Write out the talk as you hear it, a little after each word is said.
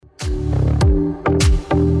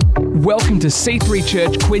Welcome to C3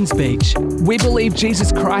 Church, Quinns Beach. We believe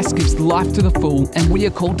Jesus Christ gives life to the full, and we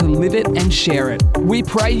are called to live it and share it. We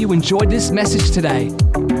pray you enjoyed this message today.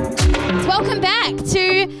 Welcome back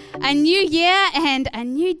to a new year and a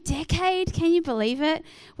new decade. Can you believe it?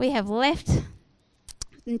 We have left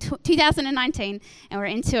in 2019 and we're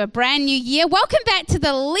into a brand new year. Welcome back to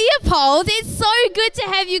the Leopold. It's so good to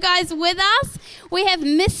have you guys with us. We have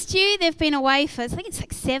missed you. They've been away for, I think it's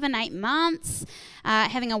like 7-8 months.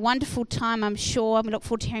 Having a wonderful time, I'm sure. We look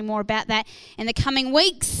forward to hearing more about that in the coming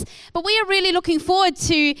weeks. But we are really looking forward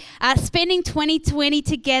to spending 2020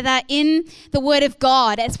 together in the Word of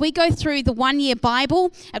God as we go through the one-year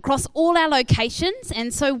Bible across all our locations.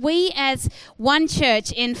 And so we as one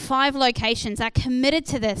church in 5 locations are committed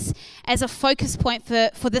to this as a focus point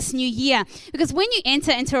for this new year. Because when you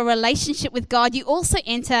enter into a relationship with God, you also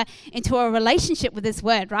enter into a relationship with His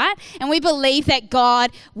Word, right? And we believe that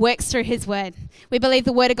God works through His Word. We believe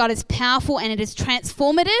the Word of God is powerful and it is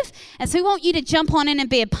transformative. And so we want you to jump on in and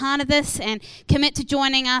be a part of this and commit to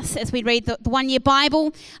joining us as we read the one-year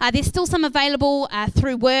Bible. There's still some available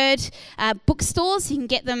through Word bookstores. You can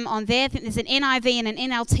get them on there. I think there's an NIV and an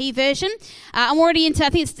NLT version. I'm already into,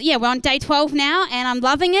 we're on day 12 now and I'm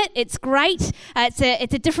loving it. It's great.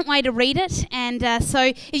 It's a different way to read it. And so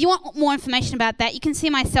if you want more information about that, you can see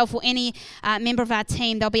myself or any member of our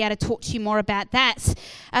team. They'll be able to talk to you more about that.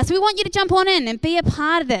 So we want you to jump on in and be a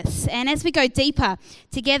part of this. And as we go deeper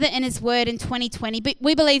together in His Word in 2020,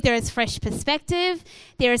 we believe there is fresh perspective,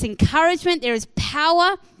 there is encouragement, there is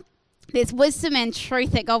power, there's wisdom and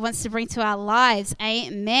truth that God wants to bring to our lives.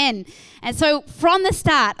 Amen. And so from the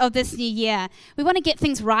start of this new year, we want to get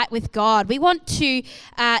things right with God. We want to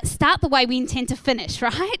start the way we intend to finish,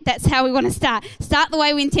 right? That's how we want to start. Start the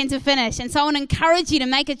way we intend to finish. And so I want to encourage you to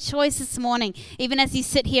make a choice this morning, even as you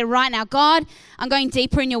sit here right now. God, I'm going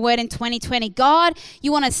deeper in your Word in 2020. God,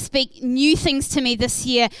 you want to speak new things to me this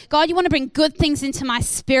year. God, you want to bring good things into my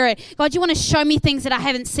spirit. God, you want to show me things that I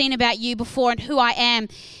haven't seen about you before and who I am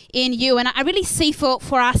in you. And I really see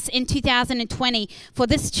for us in 2020, for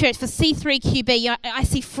this church, for C3QB, I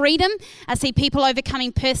see freedom. I see people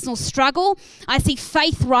overcoming personal struggle. I see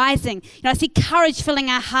faith rising. I see courage filling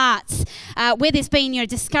our hearts where there's been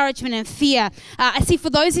discouragement and fear. I see for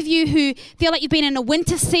those of you who feel like you've been in a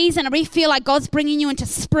winter season, I really feel like God's bringing you into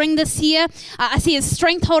spring this year. I see His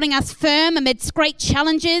strength holding us firm amidst great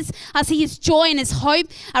challenges. I see His joy and His hope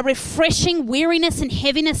refreshing weariness and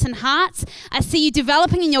heaviness in hearts. I see you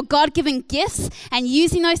developing in your God-given gifts and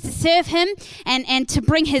using those to serve Him and to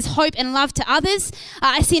bring His hope and love to others.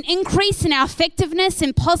 I see an increase in our effectiveness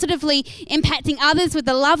in positively impacting others with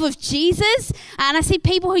the love of Jesus. And I see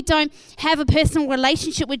people who don't have a personal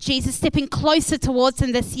relationship with Jesus stepping closer towards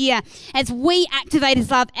Him this year as we activate His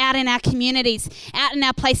love out in our communities, out in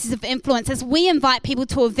our places of influence, as we invite people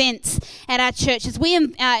to events at our church, as we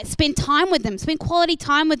spend time with them, spend quality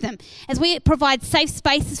time with them, as we provide safe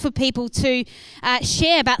spaces for people to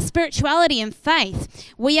share about spirituality and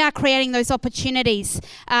faith. We are creating those opportunities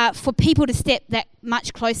for people to step that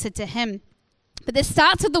much closer to Him. But this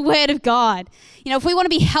starts with the Word of God. If we want to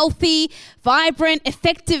be healthy, vibrant,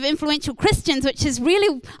 effective, influential Christians, which is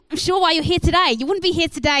really, I'm sure, why you're here today. You wouldn't be here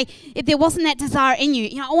today if there wasn't that desire in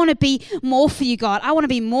you. I want to be more for you, God. I want to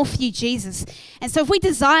be more for you, Jesus. And so if we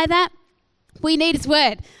desire that, we need His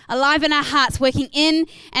Word alive in our hearts, working in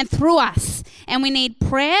and through us. And we need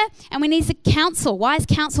prayer and we need the counsel, wise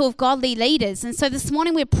counsel of godly leaders. And so this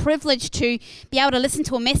morning we're privileged to be able to listen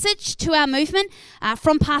to a message to our movement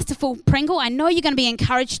from Pastor Phil Pringle. I know you're going to be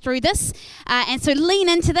encouraged through this. And so lean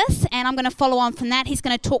into this, and I'm going to follow on from that. He's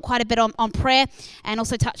going to talk quite a bit on prayer and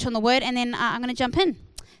also touch on the Word. And then I'm going to jump in.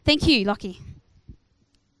 Thank you, Lockie.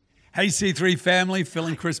 Hey C3 family, Phil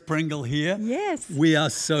and Chris Pringle here. Yes. We are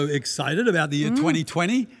so excited about the year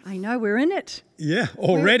 2020. I know, we're in it. Yeah,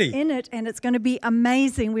 already. We're in it, and it's going to be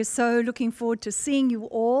amazing. We're so looking forward to seeing you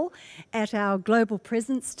all at our Global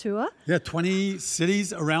Presence Tour. Yeah, 20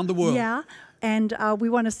 cities around the world. Yeah, and we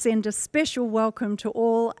want to send a special welcome to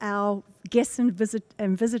all our guests and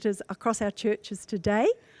visitors across our churches today.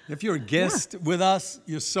 If you're a guest with us,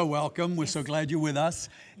 you're so welcome. We're so glad you're with us.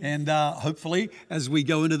 And hopefully, as we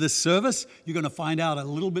go into this service, you're going to find out a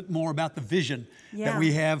little bit more about the vision that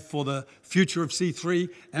we have for the future of C3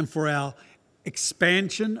 and for our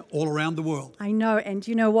expansion all around the world. I know, and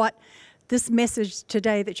you know what? This message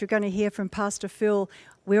today that you're going to hear from Pastor Phil,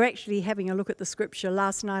 we're actually having a look at the scripture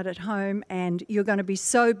last night at home, and you're going to be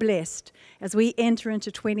so blessed as we enter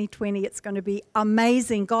into 2020. It's going to be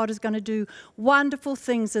amazing. God is going to do wonderful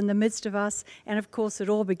things in the midst of us, and of course it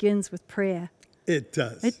all begins with prayer. It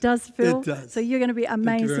does. It does, Phil. It does. So you're going to be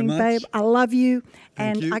amazing, much. babe. I love you.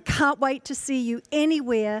 Thank And you. I can't wait to see you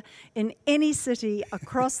anywhere in any city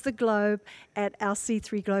across the globe at our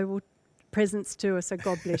C3 Global Presence Tour. So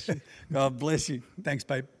God bless you. God bless you. Thanks,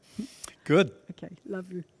 babe. Good. Okay,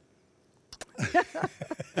 love you.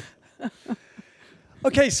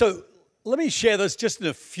 Okay, so let me share this just in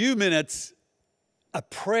a few minutes. A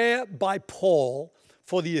prayer by Paul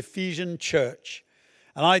for the Ephesian church.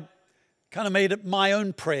 And I kind of made it my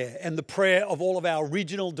own prayer, and the prayer of all of our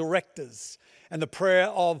regional directors, and the prayer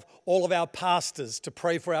of all of our pastors to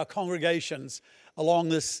pray for our congregations along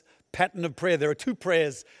this pattern of prayer. There are two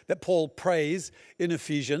prayers that Paul prays in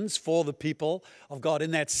Ephesians for the people of God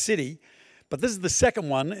in that city. But this is the second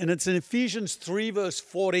one, and it's in Ephesians 3, verse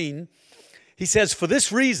 14. He says, "For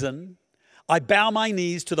this reason, I bow my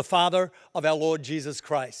knees to the Father of our Lord Jesus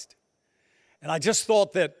Christ." And I just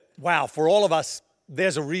thought that, wow, for all of us,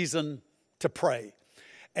 there's a reason to pray.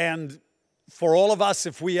 And for all of us,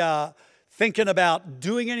 if we are thinking about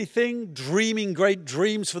doing anything, dreaming great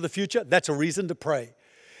dreams for the future, that's a reason to pray.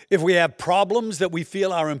 If we have problems that we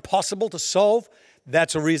feel are impossible to solve,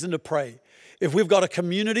 that's a reason to pray. If we've got a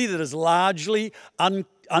community that is largely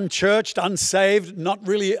unchurched, unsaved, not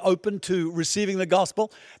really open to receiving the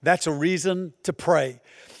gospel, that's a reason to pray.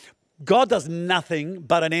 God does nothing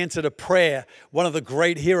but an answer to prayer. One of the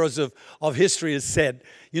great heroes of history has said,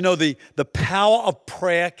 you know, the power of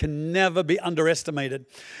prayer can never be underestimated.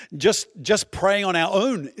 Just praying on our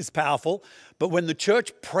own is powerful, but when the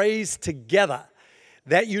church prays together,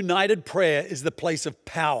 that united prayer is the place of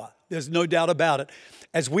power. There's no doubt about it.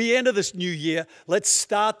 As we enter this new year, let's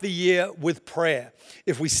start the year with prayer.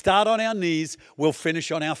 If we start on our knees, we'll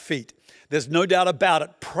finish on our feet. There's no doubt about it.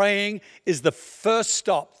 Praying is the first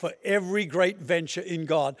stop for every great venture in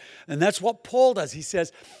God. And that's what Paul does. He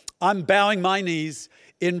says, I'm bowing my knees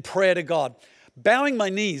in prayer to God. Bowing my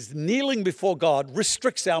knees, kneeling before God,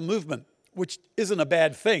 restricts our movement, which isn't a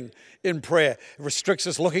bad thing in prayer. It restricts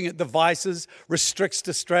us looking at devices, restricts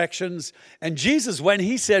distractions. And Jesus, when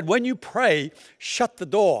he said, when you pray, shut the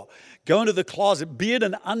door, go into the closet, be in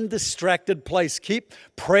an undistracted place. Keep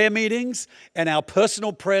prayer meetings and our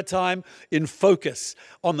personal prayer time in focus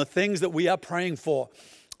on the things that we are praying for.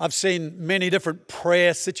 I've seen many different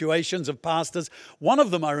prayer situations of pastors. One of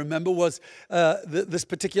them I remember was this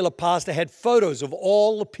particular pastor had photos of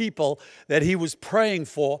all the people that he was praying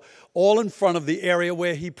for, all in front of the area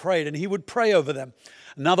where he prayed, and he would pray over them.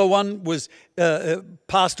 Another one was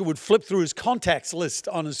pastor would flip through his contacts list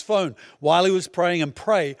on his phone while he was praying and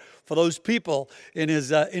pray for those people in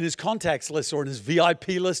his contacts list or in his VIP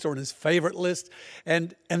list or in his favorite list.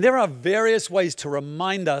 And there are various ways to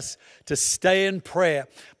remind us to stay in prayer.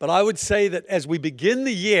 But I would say that as we begin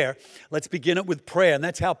the year, let's begin it with prayer. And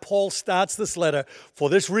that's how Paul starts this letter. For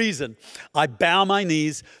this reason, I bow my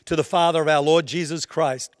knees to the Father of our Lord Jesus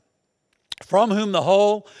Christ, from whom the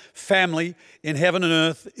whole family in heaven and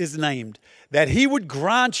earth is named, that he would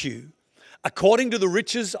grant you, according to the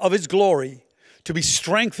riches of his glory, to be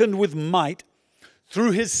strengthened with might through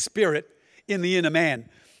his Spirit in the inner man.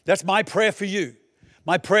 That's my prayer for you.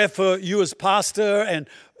 My prayer for you as pastor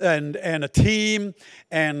and a team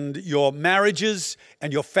and your marriages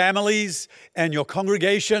and your families and your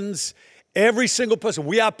congregations, every single person,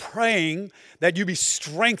 we are praying that you be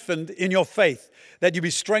strengthened in your faith, that you be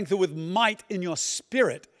strengthened with might in your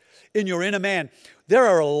spirit, in your inner man. There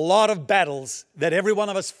are a lot of battles that every one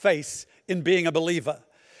of us face in being a believer.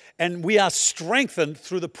 And we are strengthened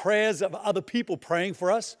through the prayers of other people praying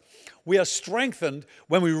for us. We are strengthened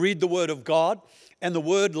when we read the Word of God, and the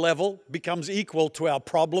word level becomes equal to our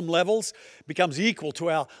problem levels, becomes equal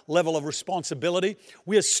to our level of responsibility.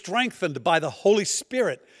 We are strengthened by the Holy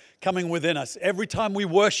Spirit coming within us. Every time we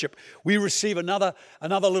worship, we receive another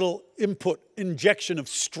little input, injection of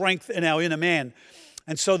strength in our inner man.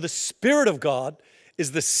 And so the Spirit of God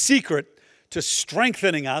is the secret to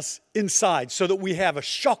strengthening us inside so that we have a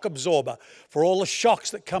shock absorber for all the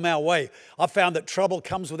shocks that come our way. I've found that trouble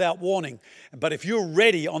comes without warning. But if you're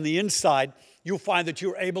ready on the inside, you'll find that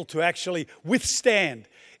you're able to actually withstand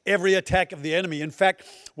every attack of the enemy. In fact,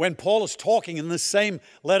 when Paul is talking in this same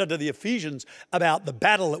letter to the Ephesians about the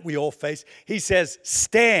battle that we all face, he says,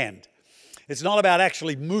 stand. It's not about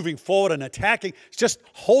actually moving forward and attacking. It's just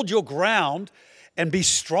hold your ground and be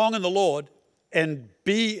strong in the Lord and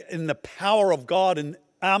be in the power of God in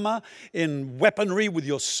armor, in weaponry with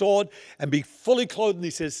your sword, and be fully clothed. And he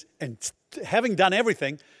says, and having done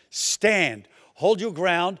everything, stand. Hold your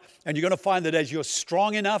ground, and you're going to find that as you're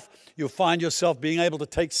strong enough, you'll find yourself being able to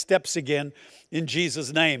take steps again in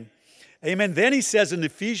Jesus' name. Amen. Then he says in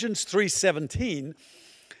Ephesians 3:17,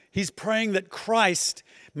 He's praying that Christ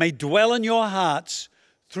may dwell in your hearts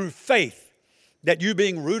through faith, that you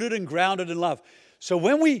being rooted and grounded in love. So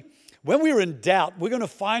when we're in doubt, we're going to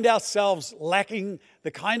find ourselves lacking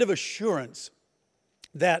the kind of assurance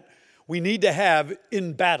that we need to have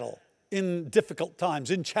in battle, in difficult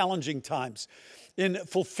times, in challenging times, in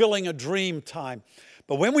fulfilling a dream time.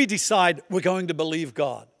 But when we decide we're going to believe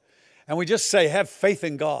God, and we just say, have faith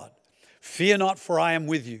in God, fear not, for I am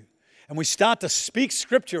with you, and we start to speak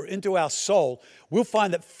Scripture into our soul, we'll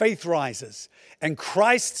find that faith rises, and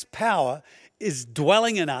Christ's power is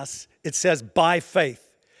dwelling in us, it says, by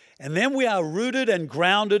faith. And then we are rooted and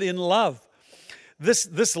grounded in love.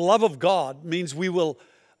 This love of God means we will,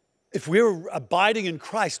 if we're abiding in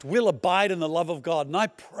Christ, we'll abide in the love of God. And I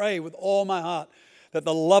pray with all my heart that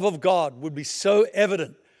the love of God would be so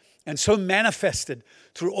evident and so manifested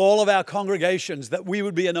through all of our congregations that we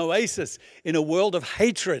would be an oasis in a world of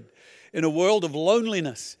hatred, in a world of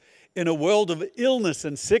loneliness, in a world of illness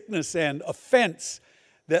and sickness and offense.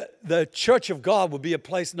 That the church of God would be a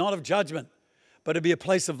place not of judgment, but it'd be a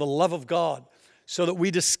place of the love of God, so that we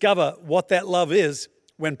discover what that love is.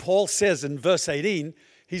 When Paul says in verse 18,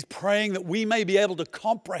 he's praying that we may be able to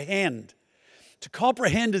comprehend. To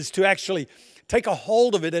comprehend is to actually take a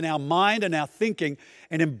hold of it in our mind and our thinking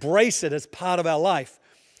and embrace it as part of our life.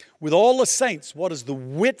 With all the saints, what is the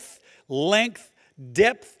width, length,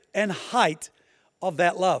 depth, and height of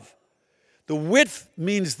that love? The width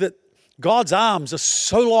means that God's arms are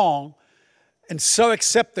so long and so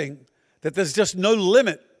accepting that there's just no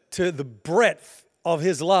limit to the breadth of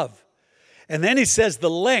His love. And then he says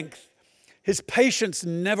the length, His patience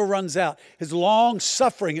never runs out. His long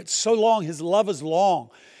suffering, it's so long, His love is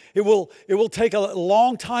long. It will take a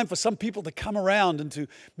long time for some people to come around and to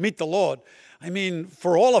meet the Lord. I mean,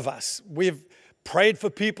 for all of us, we've prayed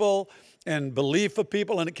for people and believed for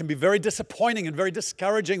people, and it can be very disappointing and very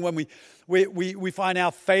discouraging when we find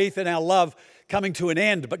our faith and our love coming to an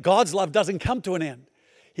end. But God's love doesn't come to an end.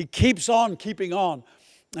 He keeps on keeping on.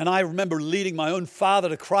 And I remember leading my own father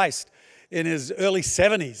to Christ in his early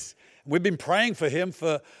 70s. We've been praying for him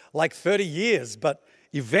for like 30 years, but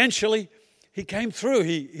eventually he came through.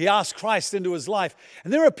 He asked Christ into his life.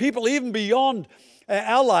 And there are people even beyond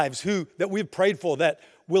our lives that we've prayed for that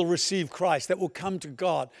will receive Christ, that will come to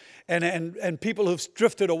God. And people who've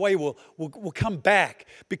drifted away will come back,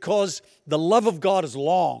 because the love of God is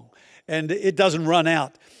long and it doesn't run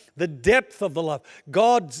out. The depth of the love.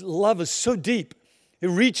 God's love is so deep. It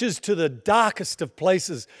reaches to the darkest of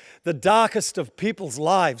places, the darkest of people's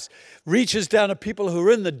lives, reaches down to people who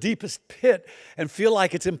are in the deepest pit and feel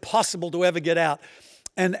like it's impossible to ever get out.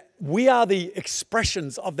 And we are the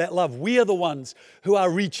expressions of that love. We are the ones who are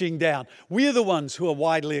reaching down. We are the ones who are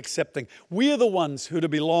widely accepting. We are the ones who are to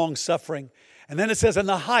be long-suffering. And then it says, and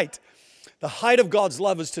the height of God's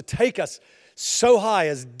love is to take us so high,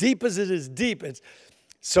 as deep as it is deep,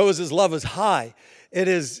 so as His love is high. It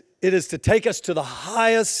is to take us to the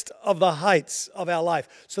highest of the heights of our life,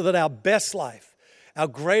 so that our best life, our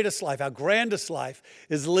greatest life, our grandest life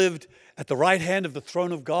is lived at the right hand of the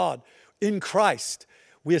throne of God in Christ.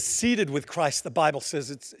 We are seated with Christ, the Bible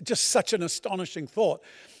says. It's just such an astonishing thought.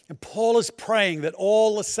 And Paul is praying that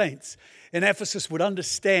all the saints in Ephesus would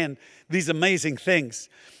understand these amazing things.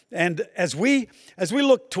 And as we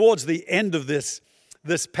look towards the end of this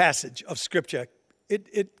passage of Scripture,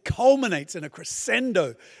 it culminates in a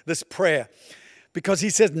crescendo, this prayer, because he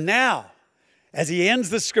says, now, as he ends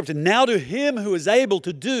this scripture, now to Him who is able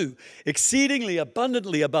to do exceedingly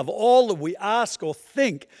abundantly above all that we ask or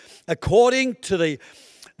think, according to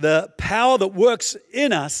the power that works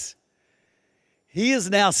in us, he is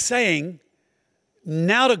now saying,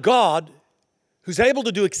 now to God who's able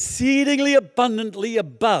to do exceedingly abundantly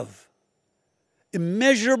above,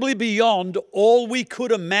 immeasurably beyond all we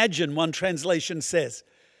could imagine, one translation says.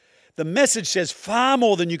 The Message says far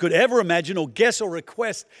more than you could ever imagine or guess or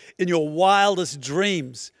request in your wildest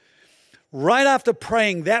dreams. Right after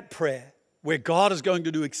praying that prayer, where God is going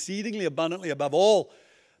to do exceedingly abundantly above all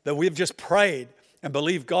that we've just prayed and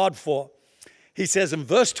believed God for, he says in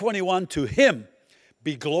verse 21, to Him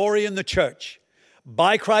be glory in the church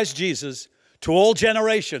by Christ Jesus to all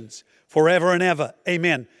generations forever and ever.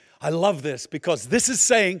 Amen. I love this, because this is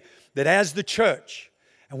saying that as the church,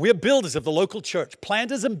 and we're builders of the local church,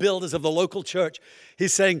 planters and builders of the local church,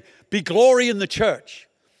 he's saying, be glory in the church.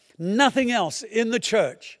 Nothing else in the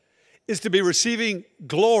church is to be receiving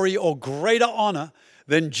glory or greater honor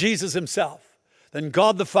than Jesus Himself, than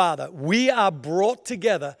God the Father. We are brought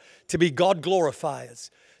together to be God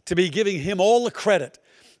glorifiers, to be giving Him all the credit,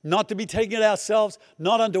 not to be taking it ourselves,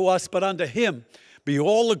 not unto us, but unto Him. Be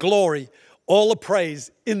all the glory, all the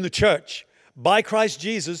praise in the church by Christ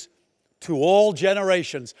Jesus to all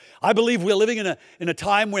generations. I believe we're living in a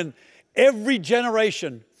time when every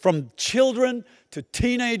generation, from children to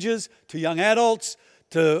teenagers to young adults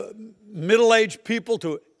to middle-aged people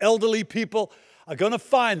to elderly people, are going to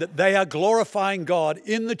find that they are glorifying God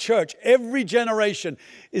in the church. Every generation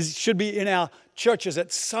should be in our churches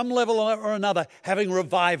at some level or another, having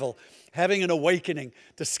revival, having an awakening,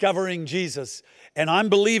 discovering Jesus. And I'm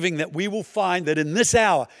believing that we will find that in this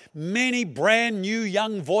hour, many brand new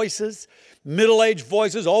young voices, middle-aged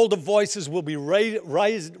voices, older voices will be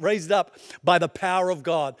raised up by the power of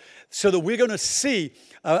God, so that we're going to see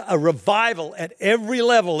a revival at every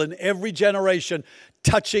level in every generation,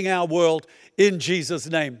 touching our world in Jesus'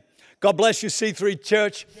 name. God bless you, C3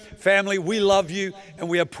 Church family. We love you, and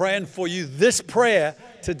we are praying for you this prayer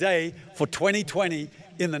today for 2020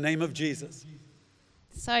 in the name of Jesus.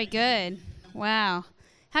 So good. Wow.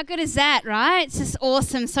 How good is that, right? It's just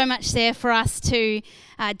awesome. So much there for us to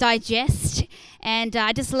digest. And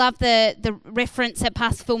I just love the reference that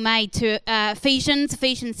Pastor Phil made to Ephesians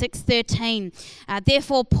 6:13.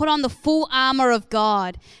 Therefore, put on the full armor of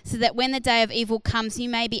God, so that when the day of evil comes, you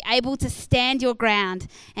may be able to stand your ground.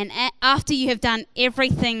 And after you have done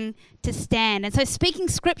everything, to stand. And so speaking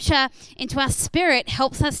scripture into our spirit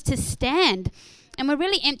helps us to stand. And we're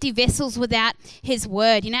really empty vessels without His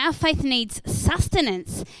word. You know, our faith needs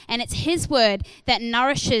sustenance, and it's His word that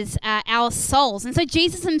nourishes our souls. And so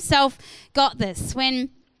Jesus Himself got this. When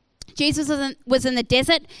Jesus was in the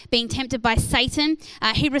desert being tempted by Satan,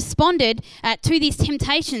 He responded to these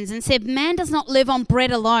temptations and said, man does not live on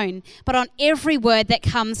bread alone, but on every word that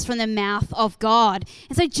comes from the mouth of God.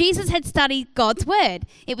 And so Jesus had studied God's word.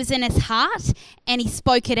 It was in His heart, and He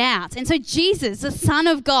spoke it out. And so Jesus, the Son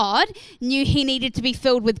of God, knew He needed to be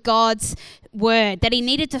filled with God's word, that He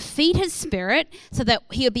needed to feed His spirit so that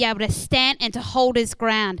He would be able to stand and to hold His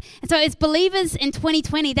ground. And so as believers in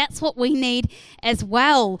 2020, that's what we need as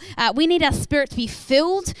well. We need our spirit to be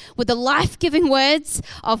filled with the life-giving words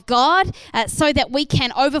of God, so that we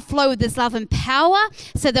can overflow with His love and power,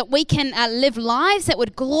 so that we can live lives that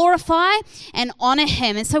would glorify and honor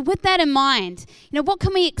Him. And so with that in mind, you know, what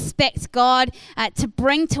can we expect God to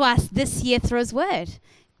bring to us this year through His word?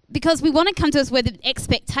 Because we want to come to His word with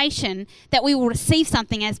expectation that we will receive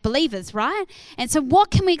something as believers, right? And so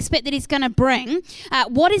what can we expect that He's going to bring?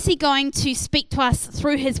 What is He going to speak to us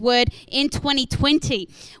through His word in 2020?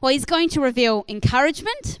 Well, He's going to reveal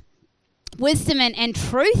encouragement, wisdom and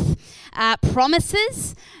truth,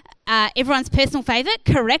 promises, everyone's personal favorite,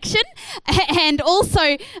 correction, and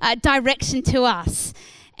also direction to us.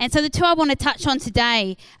 And so the two I want to touch on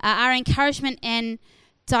today are encouragement and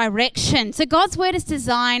direction. So God's word is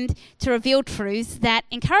designed to reveal truths that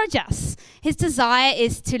encourage us. His desire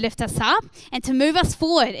is to lift us up and to move us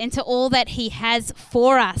forward into all that He has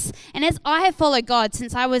for us. And as I have followed God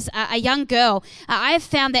since I was a young girl, I have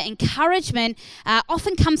found that encouragement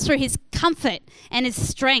often comes through His comfort and His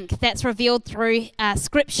strength that's revealed through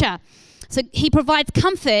Scripture. So He provides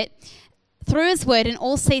comfort through His word in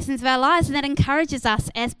all seasons of our lives, and that encourages us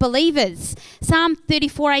as believers. Psalm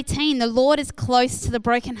 34:18, the Lord is close to the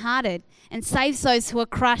brokenhearted and saves those who are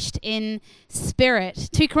crushed in spirit.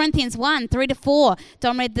 2 Corinthians 1:3-4,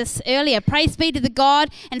 Dom read this earlier. Praise be to the God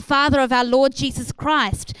and Father of our Lord Jesus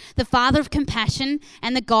Christ, the Father of compassion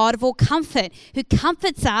and the God of all comfort, who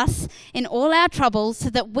comforts us in all our troubles, so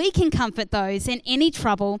that we can comfort those in any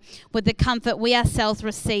trouble with the comfort we ourselves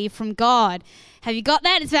receive from God. Have you got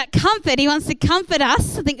that? It's about comfort. He wants to comfort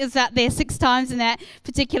us. I think it's out there 6 times in that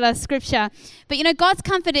particular scripture. But you know, God's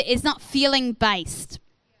comfort is not feeling based.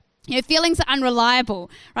 You know, feelings are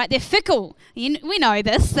unreliable, right? They're fickle. We know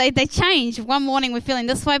this. They change. One morning we're feeling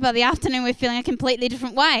this way, by the afternoon we're feeling a completely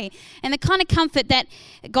different way. And the kind of comfort that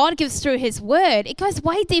God gives through His word, it goes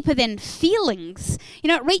way deeper than feelings. You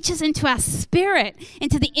know, it reaches into our spirit,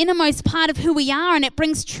 into the innermost part of who we are, and it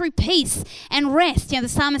brings true peace and rest. You know, the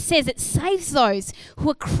psalmist says it saves those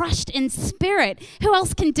who are crushed in spirit. Who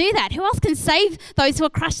else can do that? Who else can save those who are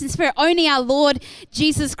crushed in spirit? Only our Lord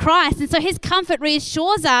Jesus Christ. And so His comfort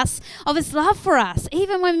reassures us of His love for us,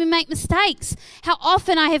 even when we make mistakes. How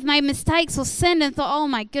often I have made mistakes or sinned and thought, oh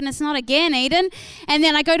my goodness, not again, Eden. And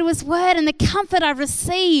then I go to His word, and the comfort I've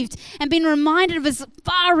received and been reminded of His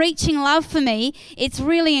far-reaching love for me, it's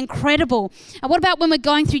really incredible. And what about when we're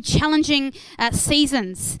going through challenging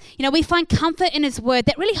seasons? You know, we find comfort in His word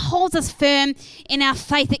that really holds us firm in our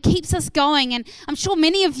faith. It keeps us going. And I'm sure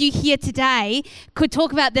many of you here today could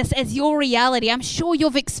talk about this as your reality. I'm sure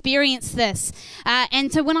you've experienced this.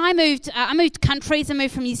 And so when I moved countries. I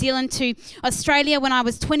moved from New Zealand to Australia when I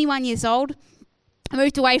was 21 years old. I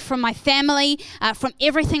moved away from my family, from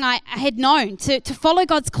everything I had known to follow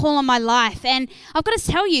God's call on my life. And I've got to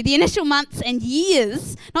tell you, the initial months and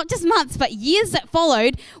years, not just months, but years that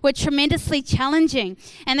followed were tremendously challenging.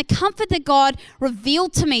 And the comfort that God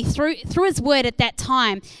revealed to me through His Word at that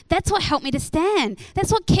time, that's what helped me to stand.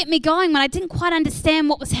 That's what kept me going when I didn't quite understand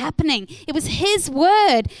what was happening. It was His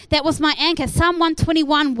Word that was my anchor. Psalm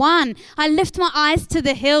 121:1. I lift my eyes to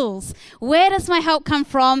the hills. Where does my help come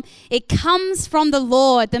from? It comes from the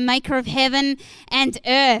Lord, the maker of heaven and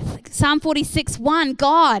earth. Psalm 46:1,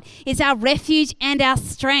 God is our refuge and our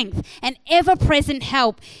strength, an ever-present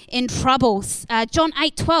help in troubles. John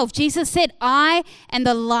 8:12, Jesus said, I am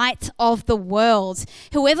the light of the world.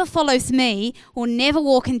 Whoever follows me will never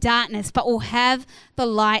walk in darkness, but will have the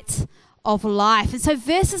light of life. And so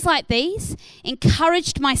verses like these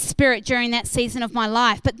encouraged my spirit during that season of my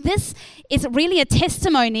life. But this is really a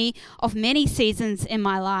testimony of many seasons in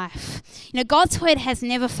my life. You know, God's Word has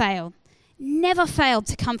never failed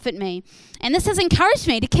to comfort me. And this has encouraged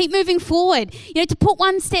me to keep moving forward, to put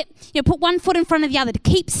one step, put one foot in front of the other, to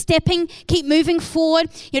keep stepping, keep moving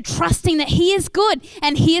forward, trusting that He is good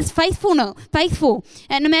and He is faithful,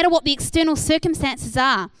 and no matter what the external circumstances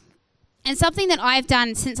are. And something that I've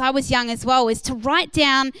done since I was young as well is to write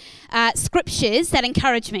down scriptures that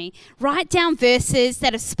encourage me. Write down verses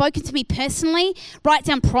that have spoken to me personally. Write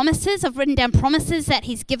down promises. I've written down promises that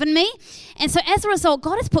He's given me. And so as a result,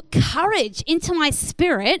 God has put courage into my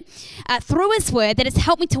spirit through His Word that has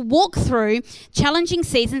helped me to walk through challenging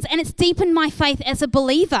seasons, and it's deepened my faith as a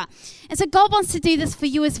believer. And so God wants to do this for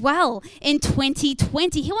you as well in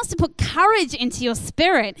 2020. He wants to put courage into your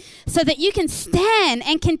spirit so that you can stand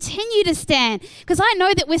and continue to stand. Because I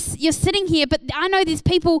know that you're sitting here, but I know there's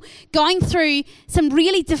people going through some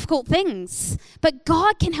really difficult things. But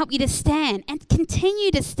God can help you to stand and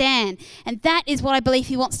continue to stand. And that is what I believe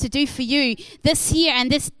He wants to do for you this year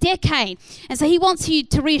and this decade. And so He wants you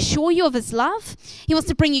to reassure you of His love. He wants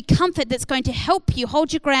to bring you comfort that's going to help you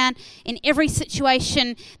hold your ground in every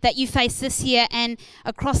situation that you face this year and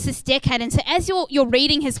across this decade. And so as you're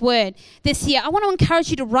reading His Word this year, I want to encourage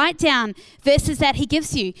you to write down verses that He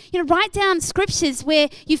gives you. Write down scriptures where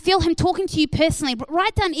you feel Him talking to you personally, but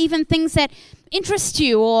write down even things that interest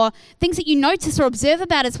you or things that you notice or observe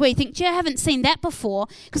about His Word. You think, gee, I haven't seen that before.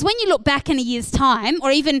 Because when you look back in a year's time or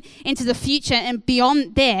even into the future and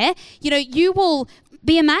beyond there, you will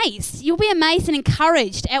be amazed. You'll be amazed and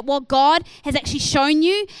encouraged at what God has actually shown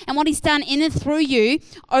you and what He's done in and through you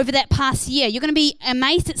over that past year. You're going to be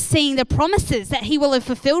amazed at seeing the promises that He will have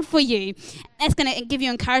fulfilled for you. That's going to give you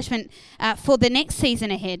encouragement for the next season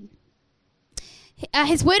ahead.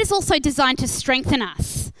 His Word is also designed to strengthen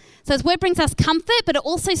us. So His Word brings us comfort, but it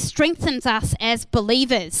also strengthens us as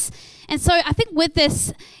believers. And so I think with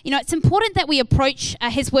this, it's important that we approach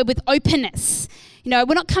His Word with openness. We're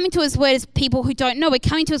not coming to His Word as people who don't know. We're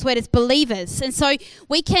coming to His Word as believers. And so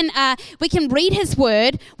we can read His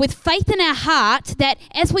Word with faith in our heart that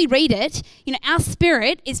as we read it, our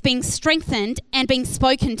spirit is being strengthened and being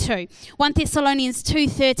spoken to. 1 Thessalonians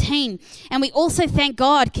 2:13. And we also thank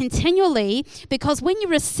God continually because when you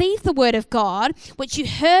received the Word of God, which you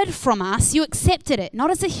heard from us, you accepted it,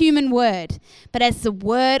 not as a human word, but as the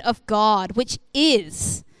Word of God, which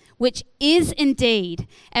is indeed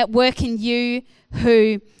at work in you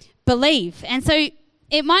who believe. And so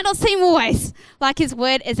it might not seem always like His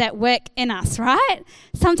Word is at work in us, right?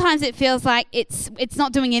 Sometimes it feels like it's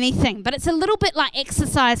not doing anything, but it's a little bit like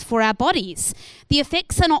exercise for our bodies. The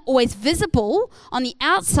effects are not always visible on the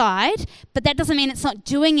outside, but that doesn't mean it's not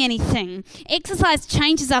doing anything. Exercise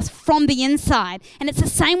changes us from the inside, and it's the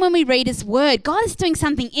same when we read His Word. God is doing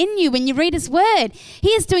something in you when you read His Word. He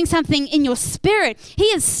is doing something in your spirit. He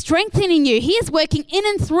is strengthening you. He is working in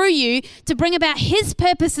and through you to bring about His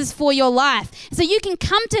purposes for your life. So you can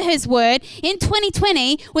come to His Word in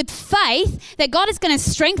 2020 with faith that God is going to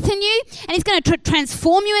strengthen you and He's going to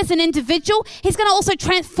transform you as an individual. He's going to also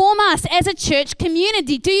transform us as a church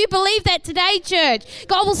community. Do you believe that today, church?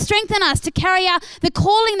 God will strengthen us to carry out the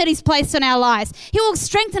calling that He's placed on our lives. He will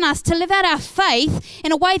strengthen us to live out our faith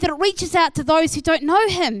in a way that it reaches out to those who don't know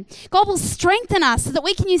Him. God will strengthen us so that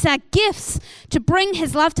we can use our gifts to bring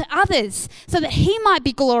His love to others so that He might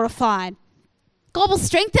be glorified. God will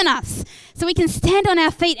strengthen us so we can stand on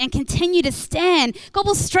our feet and continue to stand. God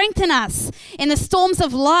will strengthen us in the storms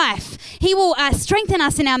of life. He will strengthen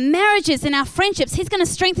us in our marriages, in our friendships. He's going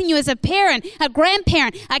to strengthen you as a parent, a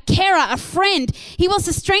grandparent, a carer, a friend. He wants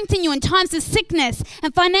to strengthen you in times of sickness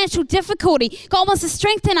and financial difficulty. God wants to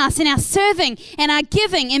strengthen us in our serving and our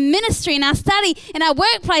giving, in ministry, in our study, in our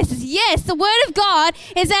workplaces. Yes, the Word of God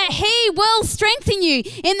is that He will strengthen you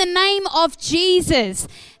in the name of Jesus.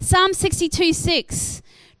 Psalm 62:6.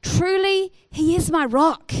 Truly, he is my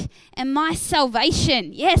rock and my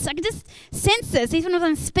salvation. Yes, I can just sense this, even if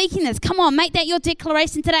I'm speaking this. Come on, make that your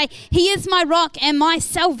declaration today. He is my rock and my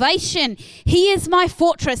salvation. He is my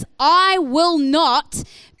fortress. I will not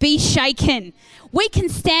be shaken. We can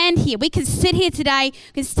stand here. We can sit here today.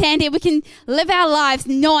 We can stand here. We can live our lives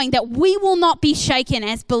knowing that we will not be shaken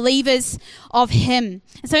as believers of him.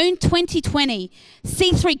 And so in 2020,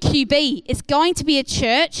 C3QB is going to be a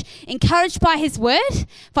church encouraged by his word,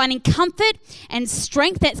 finding comfort and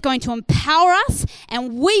strength that's going to empower us.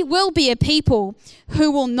 And we will be a people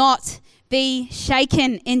who will not be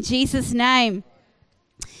shaken in Jesus' name.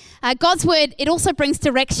 God's word, it also brings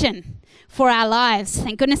direction for our lives.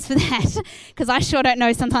 Thank goodness for that, because I sure don't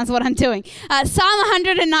know sometimes what I'm doing. Psalm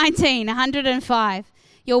 119, 105.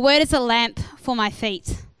 Your word is a lamp for my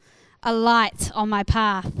feet, a light on my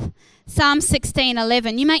path. Psalm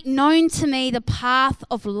 16:11. You make known to me the path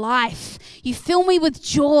of life. You fill me with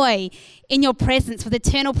joy in your presence, with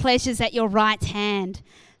eternal pleasures at your right hand.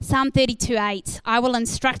 Psalm 32:8. I will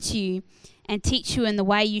instruct you and teach you in the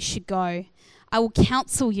way you should go. I will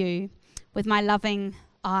counsel you with my loving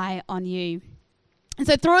eye on you. And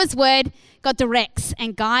so through his word, God directs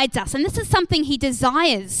and guides us. And this is something he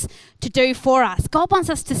desires to do for us. God wants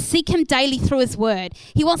us to seek him daily through his word.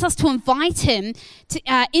 He wants us to invite him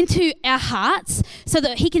into our hearts so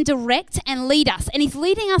that he can direct and lead us. And he's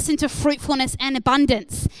leading us into fruitfulness and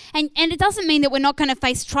abundance. And it doesn't mean that we're not going to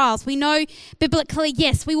face trials. We know biblically,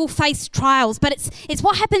 yes, we will face trials, but it's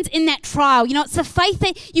what happens in that trial. You know, it's the faith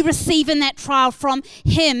that you receive in that trial from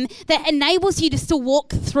him that enables you to still walk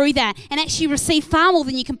through that and actually receive far more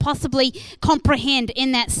than you can possibly comprehend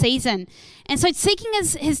in that season. And so seeking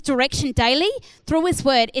his direction daily through his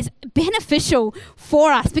word is beneficial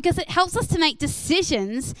for us because it helps us to make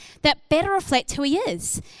decisions that better reflect who he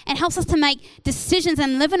is and helps us to make decisions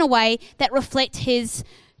and live in a way that reflect his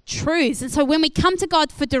truths. And so when we come to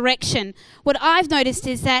God for direction, what I've noticed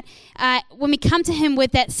is that when we come to him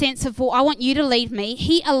with that sense of, well, I want you to lead me,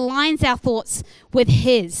 he aligns our thoughts with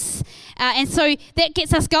his. And so that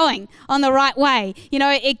gets us going on the right way. You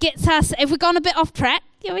know, it gets us, if we've gone a bit off track,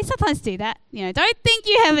 you know, we sometimes do that. You know, don't think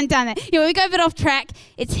you haven't done that. You know, we go a bit off track,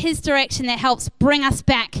 it's his direction that helps bring us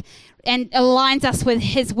back and aligns us with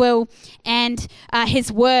his will and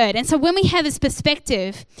his word. And so when we have his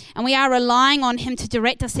perspective and we are relying on him to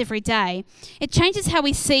direct us every day, it changes how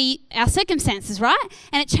we see our circumstances, right?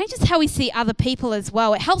 And it changes how we see other people as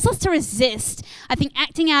well. It helps us to resist, I think,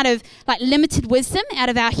 acting out of like limited wisdom, out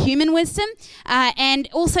of our human wisdom, and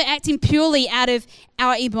also acting purely out of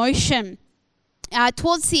our emotion.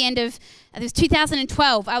 Towards the end of it was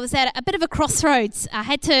 2012. I was at a bit of a crossroads.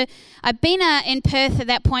 I'd been in Perth at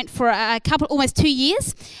that point for almost 2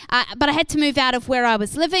 years, but I had to move out of where I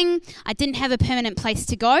was living. I didn't have a permanent place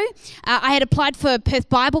to go. I had applied for Perth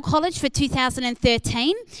Bible College for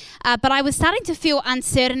 2013, but I was starting to feel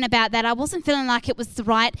uncertain about that. I wasn't feeling like it was the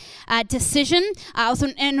right decision. I was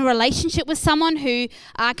in a relationship with someone who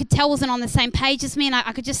I could tell wasn't on the same page as me, and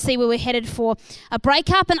I could just see we were headed for a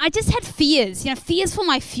breakup, and I just had fears, fears for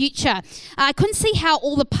my future. I couldn't see how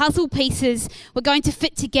all the puzzle pieces were going to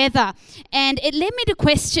fit together. And it led me to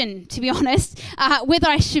question, to be honest, whether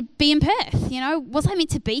I should be in Perth. Was I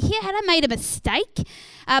meant to be here? Had I made a mistake?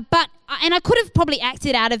 And I could have probably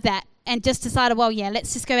acted out of that and just decided, well, yeah,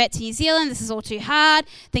 let's just go back to New Zealand. This is all too hard.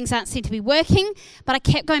 Things aren't seem to be working. But I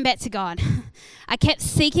kept going back to God. I kept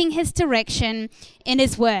seeking his direction in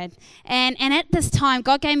his word. And at this time,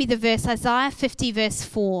 God gave me the verse, Isaiah 50, verse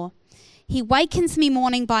 4. He wakens me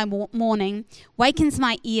morning by morning, wakens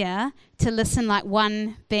my ear to listen like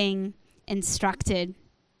one being instructed.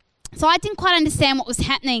 So I didn't quite understand what was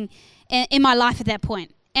happening in my life at that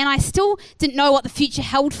point. And I still didn't know what the future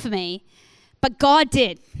held for me, but God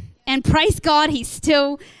did. And praise God, he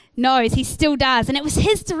still knows, he still does. And it was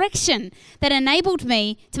his direction that enabled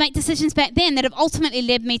me to make decisions back then that have ultimately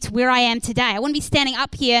led me to where I am today. I wouldn't be standing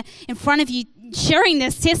up here in front of you sharing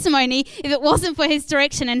this testimony if it wasn't for his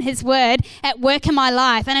direction and his word at work in my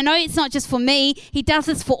life. And I know it's not just for me, he does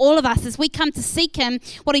this for all of us. As we come to seek him,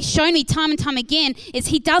 what he's shown me time and time again is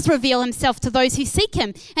he does reveal himself to those who seek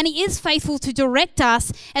him, and he is faithful to direct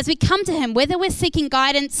us as we come to him, whether we're seeking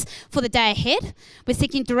guidance for the day ahead, we're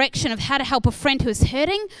seeking direction of how to help a friend who is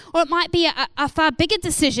hurting, or it might be a far bigger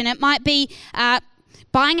decision. It might be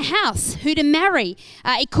buying a house, who to marry.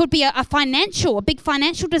 It could be a big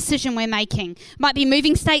financial decision we're making. It might be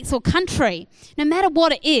moving states or country. No matter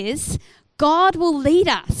what it is, God will lead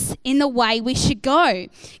us in the way we should go.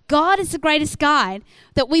 God is the greatest guide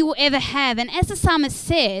that we will ever have. And as the psalmist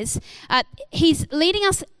says, he's leading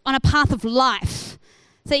us on a path of life,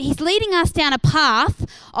 So he's leading us down a path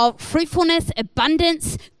of fruitfulness,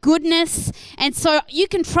 abundance, goodness. And so you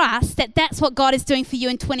can trust that that's what God is doing for you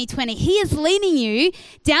in 2020. He is leading you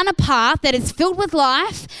down a path that is filled with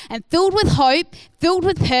life and filled with hope, filled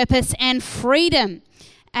with purpose and freedom.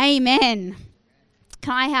 Amen.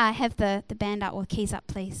 Can I have the band up or keys up,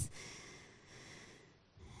 please?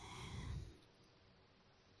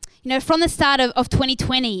 You know, from the start of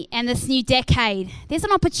 2020 and this new decade, there's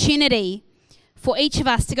an opportunity for each of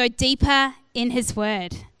us to go deeper in his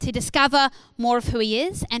word, to discover more of who he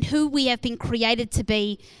is and who we have been created to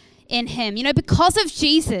be in him. You know, because of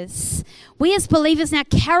Jesus, we as believers now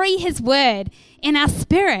carry his word in our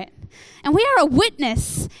spirit. And we are a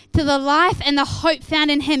witness to the life and the hope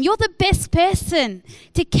found in him. You're the best person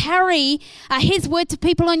to carry his word to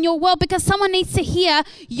people in your world, because someone needs to hear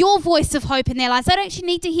your voice of hope in their lives. They don't actually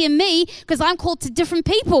need to hear me, because I'm called to different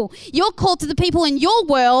people. You're called to the people in your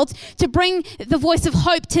world to bring the voice of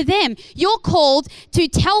hope to them. You're called to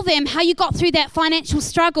tell them how you got through that financial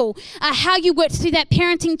struggle, how you worked through that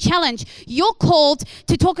parenting challenge. You're called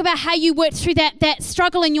to talk about how you worked through that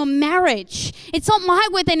struggle in your marriage. It's not my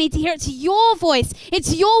word they need to hear, it's your voice.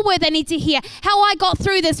 It's your word they need to hear. How I got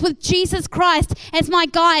through this with Jesus Christ as my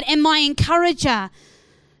guide and my encourager.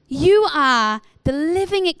 You are the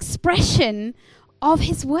living expression of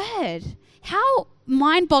his word. How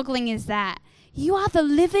mind-boggling is that? You are the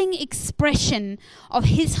living expression of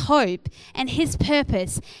his hope and his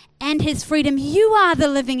purpose and his freedom. You are the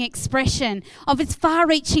living expression of his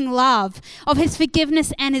far-reaching love, of his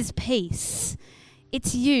forgiveness and his peace.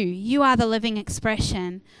 It's you. You are the living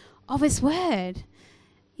expression of his word.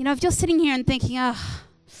 You know, if you're sitting here and thinking, oh,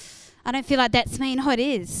 I don't feel like that's me. No, it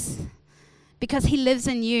is. Because he lives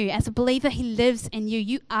in you. As a believer, he lives in you.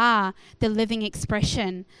 You are the living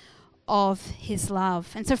expression of his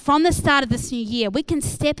love. And so from the start of this new year, we can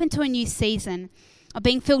step into a new season of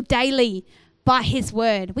being filled daily by his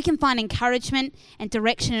word. We can find encouragement and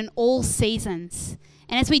direction in all seasons.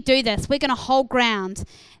 And as we do this, we're going to hold ground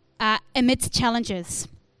amidst challenges.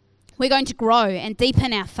 We're going to grow and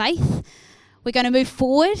deepen our faith. We're going to move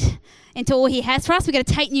forward into all he has for us. We're going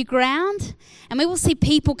to take new ground, and we will see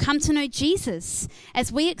people come to know Jesus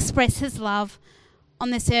as we express his love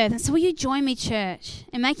on this earth. And so will you join me, church,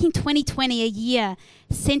 in making 2020 a year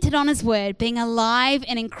centered on his word, being alive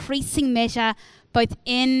in increasing measure both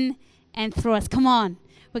in and through us. Come on,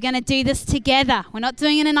 we're going to do this together. We're not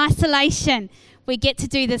doing it in isolation. We get to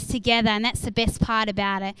do this together, and that's the best part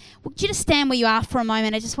about it. Would you just stand where you are for a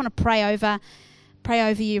moment? I just want to pray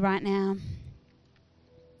over you right now.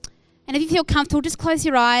 And if you feel comfortable, just close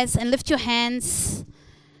your eyes and lift your hands.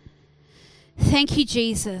 Thank you,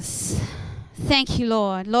 Jesus. Thank you,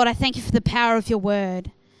 Lord. Lord, I thank you for the power of your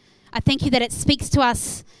word. I thank you that it speaks to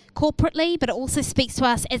us corporately, but it also speaks to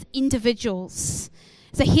us as individuals.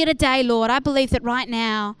 So here today, Lord, I believe that right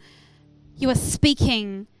now you are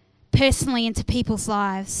speaking personally into people's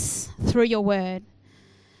lives through your word.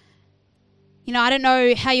 You know, I don't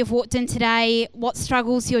know how you've walked in today, what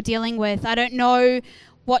struggles you're dealing with. I don't know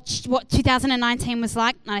what 2019 was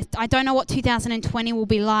like. I don't know what 2020 will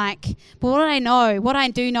be like. But what I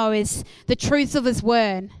do know is the truths of his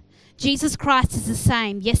word. Jesus Christ is the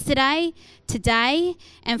same yesterday, today,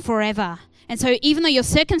 and forever. And so even though your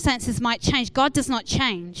circumstances might change, God does not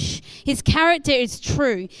change. His character is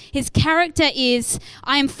true. His character is,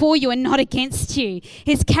 I am for you and not against you.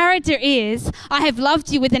 His character is, I have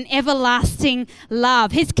loved you with an everlasting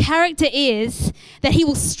love. His character is that he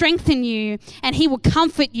will strengthen you and he will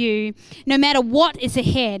comfort you no matter what is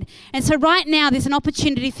ahead. And so right now there's an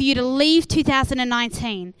opportunity for you to leave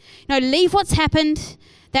 2019. Leave what's happened.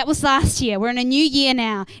 That was last year. We're in a new year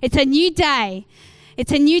now. It's a new day.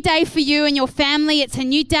 It's a new day for you and your family. It's a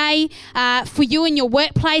new day for you in your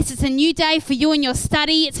workplace. It's a new day for you in your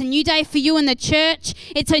study. It's a new day for you in the church.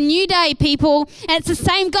 It's a new day, people. And it's the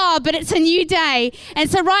same God, but it's a new day. And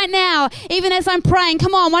so right now, even as I'm praying,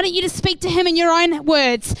 come on, why don't you just speak to him in your own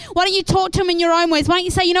words? Why don't you talk to him in your own words? Why don't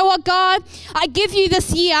you say, you know what, God? I give you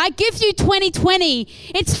this year. I give you 2020.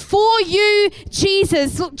 It's for you,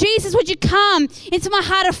 Jesus. Jesus, would you come into my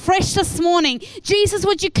heart afresh this morning? Jesus,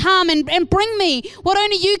 would you come and bring me what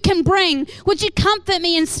only you can bring? Would you comfort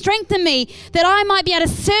me and strengthen me that I might be able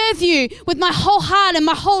to serve you with my whole heart and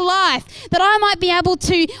my whole life, that I might be able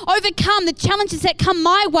to overcome the challenges that come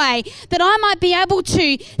my way, that I might be able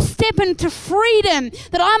to step into freedom,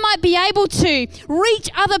 that I might be able to reach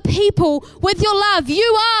other people with your love.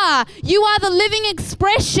 You are the living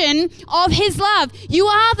expression of his love. You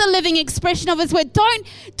are the living expression of his word. Don't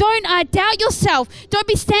doubt yourself. Don't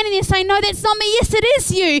be standing there saying, no, that's not me. Yes, it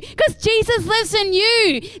is you, because Jesus lives in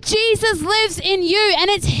you. Jesus lives in you, and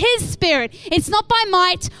it's his Spirit. It's not by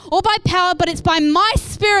might or by power, but it's by my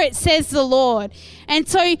Spirit, says the Lord. And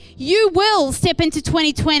so you will step into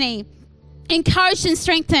 2020 encouraged and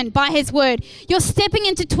strengthened by his word. You're stepping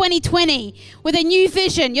into 2020 with a new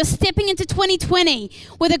vision. You're stepping into 2020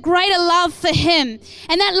 with a greater love for him.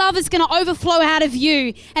 And that love is going to overflow out of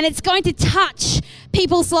you, and it's going to touch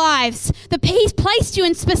people's lives. He's placed you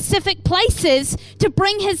in specific places to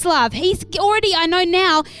bring his love. He's already, I know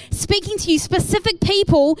now, speaking to you, specific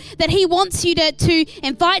people that he wants you to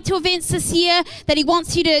invite to events this year, that he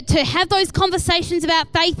wants you to have those conversations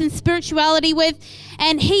about faith and spirituality with.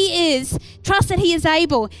 And trust that he is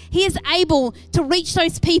able. He is able to reach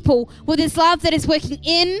those people with his love that is working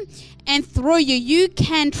in and through you. You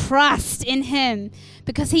can trust in him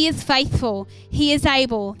because he is faithful. He is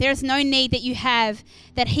able. There is no need that you have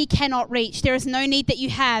that he cannot reach. There is no need that you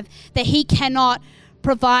have that he cannot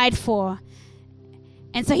provide for.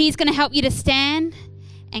 And so he's going to help you to stand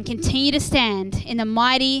and continue to stand in the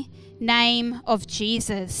mighty name of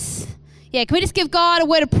Jesus. Yeah, can we just give God a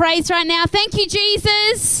word of praise right now? Thank you,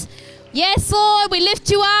 Jesus. Yes, Lord, we lift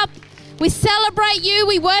you up. We celebrate you.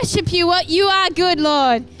 We worship you. You are good,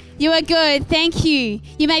 Lord. You are good. Thank you.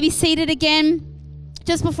 You may be seated again.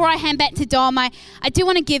 Just before I hand back to Dom, I do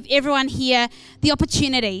want to give everyone here the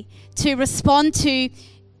opportunity to respond to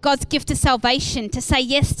God's gift of salvation, to say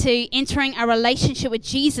yes to entering a relationship with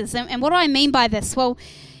Jesus. And what do I mean by this? Well,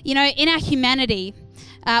 you know, in our humanity,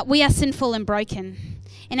 we are sinful and broken.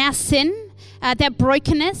 In our sin, that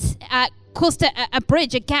brokenness caused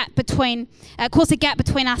a gap between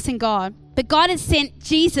us and God. But God has sent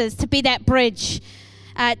Jesus to be that bridge,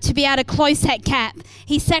 to be able to close that gap.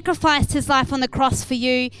 He sacrificed his life on the cross for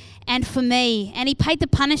you and for me, and he paid the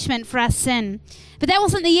punishment for our sin. But that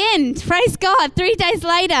wasn't the end. Praise God. 3 days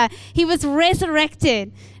later, he was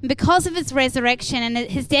resurrected. And because of his resurrection and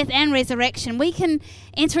his death and resurrection, we can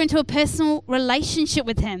enter into a personal relationship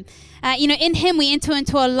with him. In him, we enter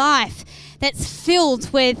into a life that's filled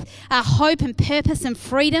with hope and purpose and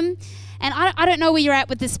freedom. And I don't know where you're at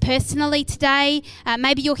with this personally today.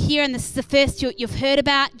 Maybe you're here and this is the first you've heard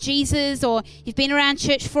about Jesus, or you've been around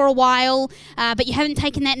church for a while, but you haven't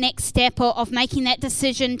taken that next step of making that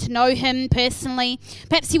decision to know him personally.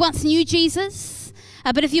 Perhaps you once knew Jesus,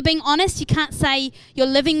 but if you're being honest, you can't say you're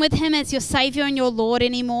living with him as your Savior and your Lord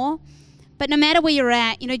anymore. But no matter where you're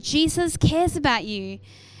at, Jesus cares about you.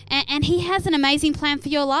 And he has an amazing plan for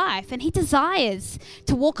your life, and he desires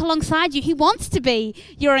to walk alongside you. He wants to be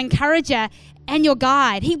your encourager and your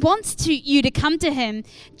guide. He wants you to come to him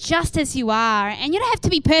just as you are. And you don't have to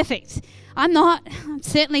be perfect. I'm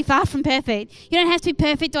certainly far from perfect. You don't have to be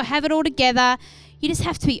perfect or have it all together. You just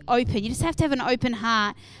have to be open. You just have to have an open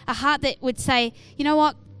heart, a heart that would say, you know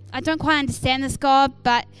what, I don't quite understand this, God,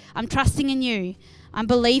 but I'm trusting in you. I'm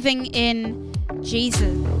believing in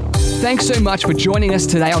Jesus. Thanks so much for joining us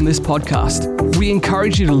today on this podcast. We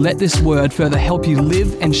encourage you to let this word further help you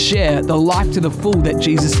live and share the life to the full that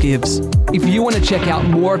Jesus gives. If you want to check out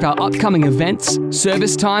more of our upcoming events,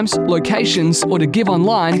 service times, locations, or to give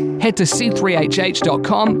online, head to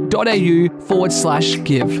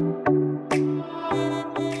c3hh.com.au/give.